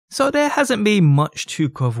So there hasn't been much to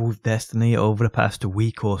cover with Destiny over the past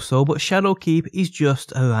week or so, but Shadowkeep is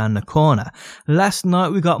just around the corner. Last night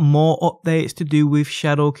we got more updates to do with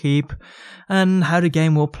Shadowkeep and how the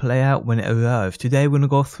game will play out when it arrives. Today we're going to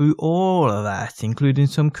go through all of that, including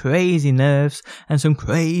some crazy nerfs and some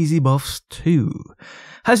crazy buffs too.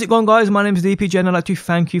 How's it going, guys? My name is DPJ and I'd like to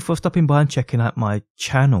thank you for stopping by and checking out my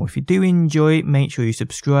channel. If you do enjoy it, make sure you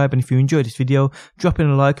subscribe, and if you enjoyed this video, dropping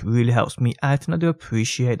a like really helps me out and I do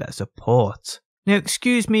appreciate that support. Now,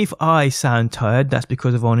 excuse me if I sound tired, that's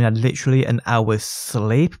because I've only had literally an hour's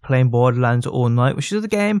sleep playing Borderlands all night, which is the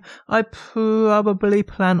game I probably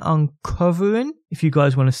plan on covering. If you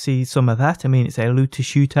guys want to see some of that, I mean, it's a looter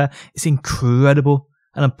shooter, it's incredible,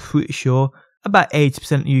 and I'm pretty sure about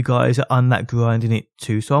 80% of you guys are on that grinding it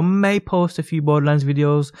too, so I may post a few Borderlands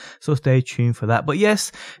videos, so stay tuned for that. But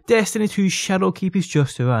yes, Destiny 2 Shadowkeep is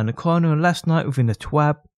just around the corner, and last night within the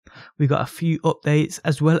TWAB, we got a few updates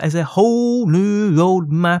as well as a whole new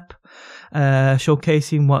roadmap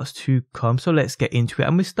showcasing what's to come. So let's get into it,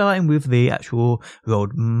 and we're starting with the actual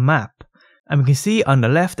roadmap. And we can see on the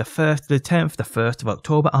left, the 1st to the 10th, the 1st of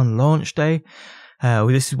October on launch day.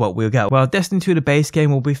 This is what we'll get. Well, Destiny 2, the base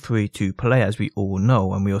game, will be free to play, as we all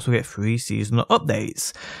know, and we also get free seasonal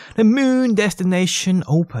updates. The Moon Destination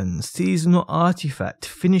opens, seasonal artifact,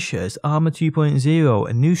 finishers, Armor 2.0,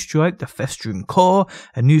 a new strike, the Festering Core,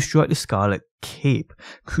 a new strike, the Scarlet Keep,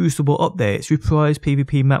 Crucible updates, reprise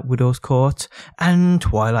PvP map Widow's Court, and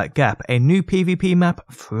Twilight Gap, a new PvP map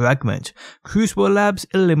Fragment, Crucible Labs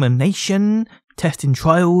Elimination, testing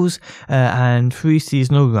trials, and free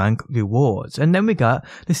seasonal rank rewards. And then we got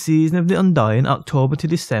the Season of the Undying October to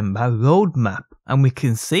December roadmap. And we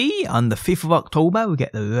can see on the 5th of October we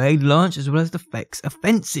get the raid launch as well as the Vex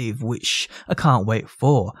offensive, which I can't wait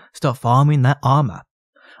for. Start farming that armor.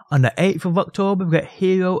 On the 8th of October we get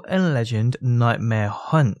Hero and Legend Nightmare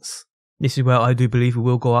Hunts. This is where I do believe we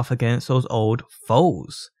will go off against those old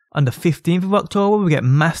foes. On the 15th of October, we get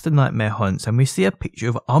Master Nightmare Hunts, and we see a picture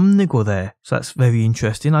of Omnigor there. So that's very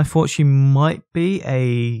interesting. I thought she might be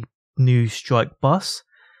a new strike boss,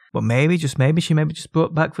 but maybe, just maybe, she may be just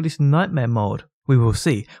brought back for this nightmare mode. We will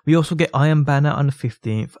see. We also get Iron Banner on the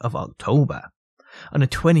 15th of October. On the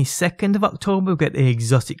 22nd of October, we get the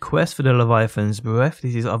exotic quest for the Leviathan's Breath.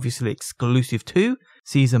 This is obviously exclusive to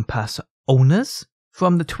Season Pass owners.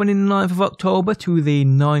 From the 29th of October to the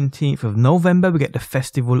 19th of November, we get the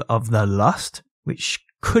Festival of the Lost, which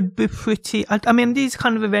could be pretty... I mean, these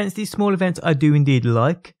kind of events, these small events, I do indeed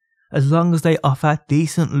like, as long as they offer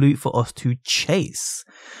decent loot for us to chase.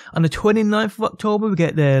 On the 29th of October, we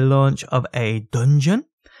get the launch of a dungeon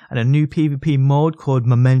and a new PvP mode called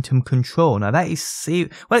Momentum Control. Now, that is...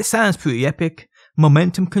 well, it sounds pretty epic.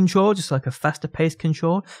 Momentum control, just like a faster paced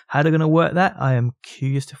control. How they're going to work that, I am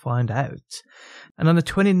curious to find out. And on the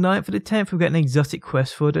 29th of the 10th, we get an exotic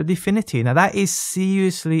quest for the Divinity. Now that is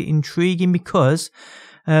seriously intriguing because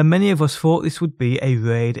many of us thought this would be a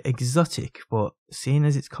raid exotic, but seeing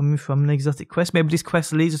as it's coming from an exotic quest, maybe this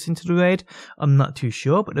quest leads us into the raid, I'm not too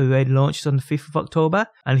sure, but the raid launches on the 5th of October,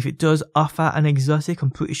 and if it does offer an exotic,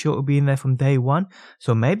 I'm pretty sure it'll be in there from day one.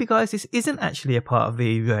 So maybe, guys, this isn't actually a part of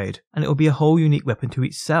the raid, and it'll be a whole unique weapon to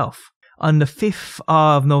itself. On the 5th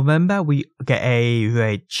of November, we get a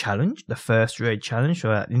raid challenge, the first raid challenge, so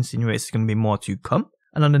that insinuates there's going to be more to come.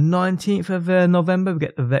 And on the 19th of November, we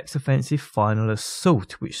get the Vex Offensive Final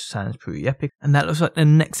Assault, which sounds pretty epic. And that looks like the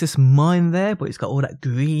Nexus mine there, but it's got all that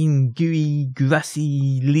green, gooey,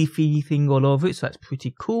 grassy, leafy thing all over it, so that's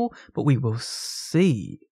pretty cool, but we will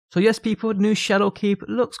see. So yes, people, the new Shadowkeep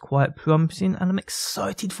looks quite promising, and I'm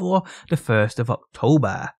excited for the 1st of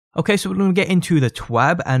October. Okay, so we're going to get into the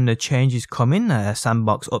TWAB and the changes coming,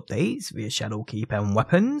 Sandbox updates via Shadowkeep and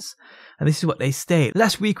weapons. And this is what they state.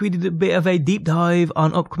 Last week we did a bit of a deep dive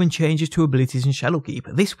on upcoming changes to abilities in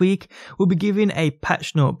Shadowkeep. This week we'll be giving a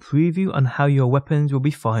patch note preview on how your weapons will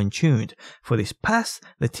be fine tuned. For this pass,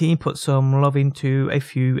 the team put some love into a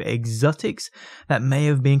few exotics that may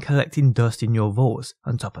have been collecting dust in your vaults.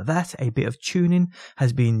 On top of that, a bit of tuning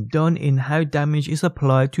has been done in how damage is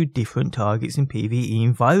applied to different targets in PvE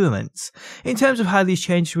environments. In terms of how these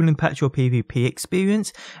changes will impact your PvP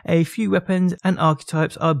experience, a few weapons and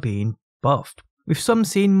archetypes are being buffed, with some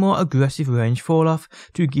seeing more aggressive range fall off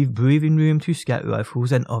to give breathing room to scout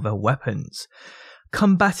rifles and other weapons.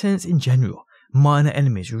 Combatants in general, minor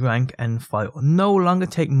enemies, rank and file, no longer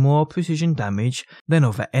take more precision damage than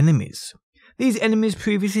other enemies. These enemies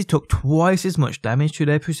previously took twice as much damage to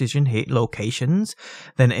their precision hit locations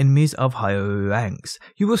than enemies of higher ranks.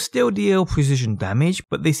 You will still deal precision damage,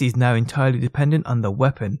 but this is now entirely dependent on the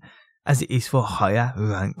weapon. as it is for higher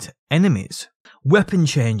ranked enemies. Weapon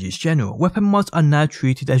changes. General. Weapon mods are now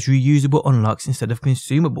treated as reusable unlocks instead of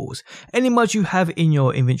consumables. Any mods you have in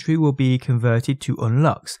your inventory will be converted to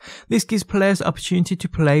unlocks. This gives players the opportunity to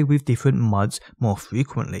play with different mods more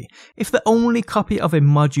frequently. If the only copy of a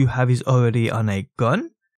mod you have is already on a gun,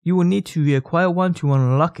 you will need to reacquire one to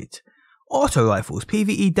unlock it. Auto rifles.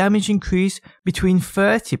 PvE damage increase between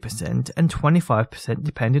 30% and 25%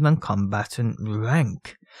 depending on combatant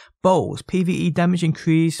rank. Bows. PvE damage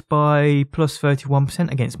increased by plus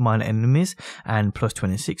 31% against minor enemies and plus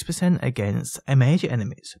 26% against major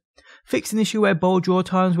enemies. Fixed an issue where bow draw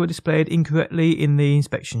times were displayed incorrectly in the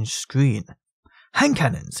inspection screen. Hand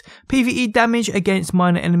cannons. PvE damage against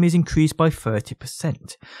minor enemies increased by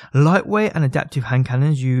 30%. Lightweight and adaptive hand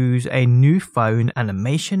cannons use a new firing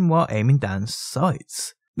animation while aiming down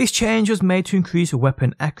sights. This change was made to increase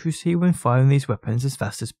weapon accuracy when firing these weapons as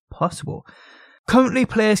fast as possible. Currently,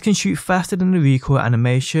 players can shoot faster than the recoil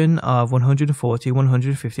animation of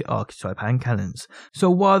 140-150 archetype hand cannons. So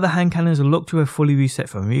while the hand cannons look to have fully reset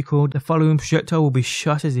from recoil, the following projectile will be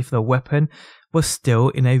shot as if the weapon was still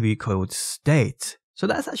in a recoiled state. So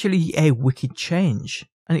that's actually a wicked change,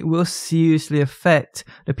 and it will seriously affect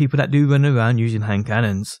the people that do run around using hand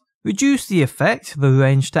cannons. Reduce the effect the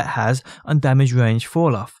range that has on damage range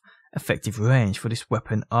fall off. Effective range for this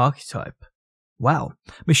weapon archetype. Wow.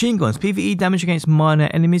 Machine guns. PvE damage against minor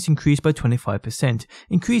enemies increased by 25%.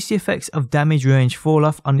 Increase the effects of damage range fall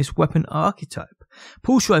off on this weapon archetype.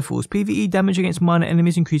 Pulse rifles. PvE damage against minor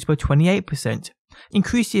enemies increased by 28%.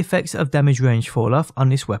 Increase the effects of damage range fall off on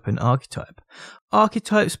this weapon archetype.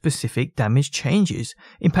 Archetype specific damage changes.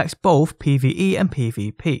 Impacts both PvE and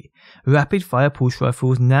PvP. Rapid fire pulse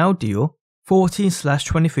rifles now deal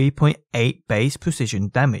 14/23.8 base precision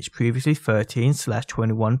damage, previously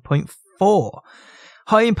 13/21.4.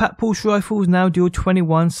 High impact pulse rifles now deal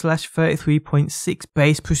 21/33.6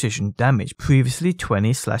 base precision damage, previously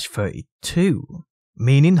 20/32.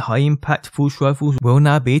 Meaning high impact pulse rifles will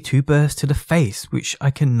now be 2 bursts to the face, which I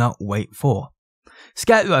cannot wait for.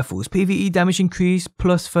 Scout rifles. PvE damage increase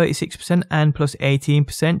plus 36% and plus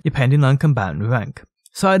 18% depending on combatant rank.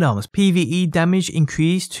 Sidearms. PvE damage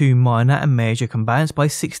increased to minor and major combatants by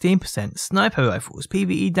 16%. Sniper rifles.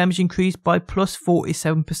 PvE damage increased by plus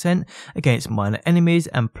 47% against minor enemies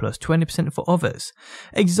and plus 20% for others.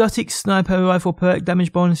 Exotic sniper rifle perk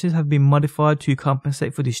damage bonuses have been modified to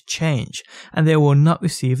compensate for this change, and they will not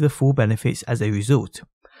receive the full benefits as a result.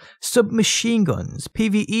 Submachine guns.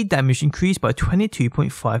 PvE damage increased by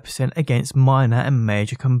 22.5% against minor and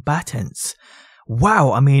major combatants.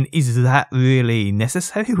 Wow, I mean, is that really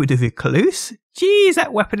necessary with the recluse? Jeez,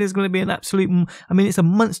 that weapon is going to be an absolute, I mean, it's a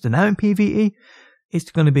monster now in PvE. It's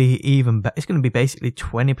going to be even better. It's going to be basically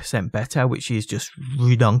 20% better, which is just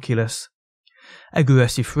redonkulous.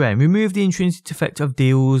 Aggressive frame. Remove the intrinsic effect of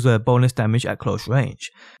deals bonus damage at close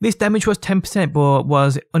range. This damage was 10% but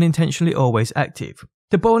was unintentionally always active.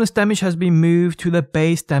 The bonus damage has been moved to the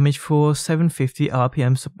base damage for 750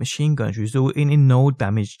 RPM submachine guns, resulting in no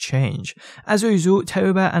damage change. As a result,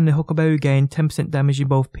 Terrorbat and the Huckleberry gain 10% damage in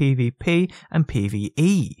both PvP and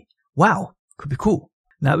PvE. Wow, could be cool.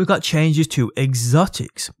 Now we've got changes to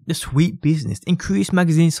exotics. The sweet business. Increased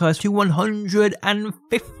magazine size to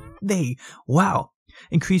 150. Wow.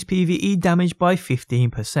 Increased PvE damage by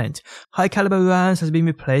 15%. High caliber rounds has been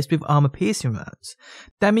replaced with armor piercing rounds.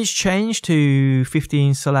 Damage changed to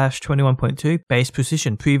 15/21.2 base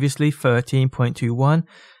precision, previously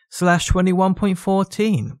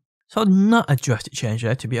 13.21/21.14. So not a drastic change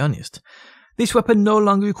there, to be honest. This weapon no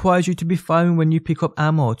longer requires you to be firing when you pick up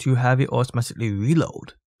ammo to have it automatically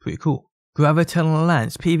reload. Pretty cool. Gravitational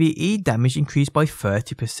Lance. PvE damage increased by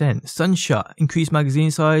 30%. Sunshot. Increased magazine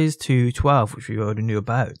size to 12, which we already knew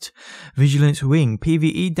about. Vigilance Wing.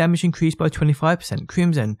 PvE damage increased by 25%.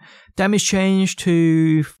 Crimson. Damage changed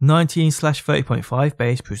to 19/30.5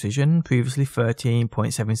 base precision, previously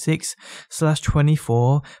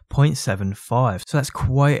 13.76/24.75. So that's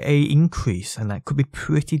quite a increase, and that could be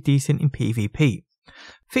pretty decent in PvP.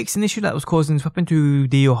 Fixed an issue that was causing this weapon to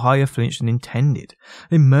deal higher flinch than intended.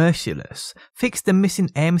 The Merciless. Fixed the missing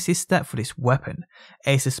aim assist stat for this weapon.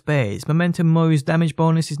 Ace of Spades. Momentum Mori's damage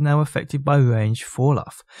bonus is now affected by range fall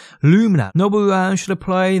off. Lumina. Noble rounds should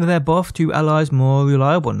apply their buff to allies more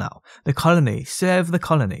reliable now. The Colony. Serve the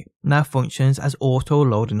Colony. Now functions as auto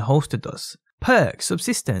load and holster does. Perk.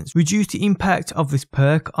 Subsistence. Reduce the impact of this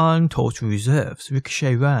perk on total reserves.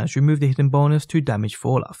 Ricochet rounds. Remove the hidden bonus to damage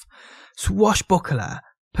fall off. Swashbuckler.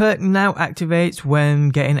 Perk now activates when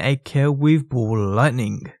getting a kill with ball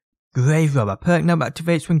lightning. Grave Robber. Perk now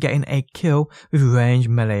activates when getting a kill with range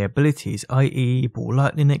melee abilities, i.e. ball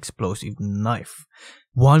lightning, explosive knife.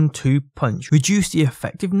 1-2 punch. Reduce the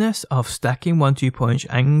effectiveness of stacking 1-2 punch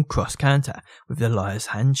and cross counter with the liar's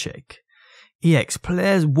handshake. EX,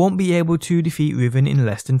 players won't be able to defeat Riven in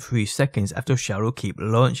less than 3 seconds after Shadow Keep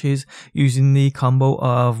launches using the combo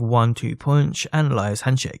of 1-2 punch and liar's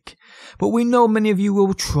handshake. But we know many of you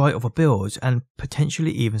will try other builds and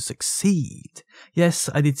potentially even succeed.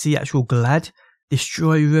 Yes, I did see actual Glad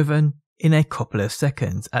destroy Riven in a couple of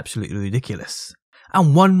seconds. Absolutely ridiculous.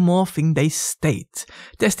 And one more thing they state.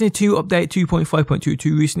 Destiny 2 Update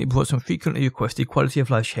 2.5.22 recently brought some frequently requested quality of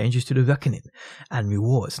life changes to the Reckoning and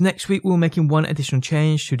rewards. Next week we're making one additional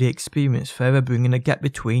change to the experience, further bringing a gap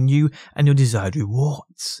between you and your desired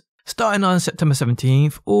rewards. Starting on September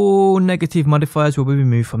 17th, all negative modifiers will be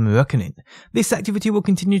removed from the Reckoning. This activity will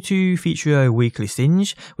continue to feature a weekly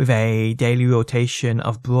Singe with a daily rotation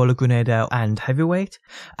of Brawler, Grenadier and Heavyweight.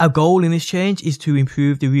 Our goal in this change is to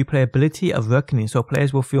improve the replayability of Reckoning so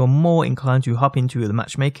players will feel more inclined to hop into the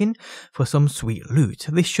matchmaking for some sweet loot.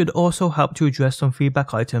 This should also help to address some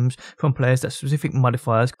feedback items from players that specific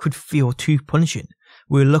modifiers could feel too punishing.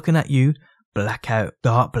 We're looking at you, Blackout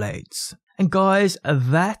Darkblades. And guys,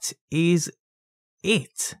 that is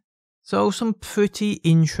it. So some pretty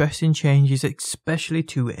interesting changes, especially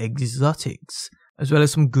to exotics, as well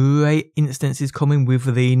as some great instances coming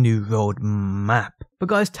with the new road map. But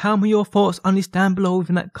guys, tell me your thoughts on this down below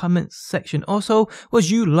in that comment section. Also, was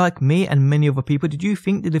you like me and many other people, did you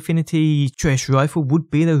think the Affinity Trace Rifle would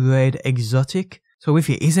be the raid exotic? So if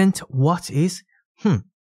it isn't, what is?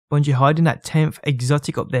 Bungie hiding that 10th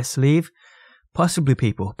exotic up their sleeve? Possibly,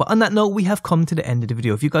 people. But on that note, we have come to the end of the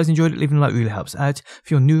video. If you guys enjoyed it, leaving a like really helps out. If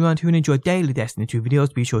you're new around here and enjoy daily Destiny 2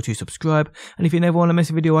 videos, be sure to subscribe. And if you never want to miss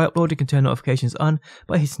a video I upload, you can turn notifications on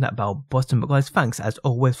by hitting that bell button. But guys, thanks as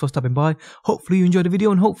always for stopping by. Hopefully you enjoyed the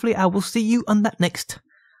video and hopefully I will see you on that next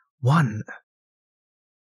one.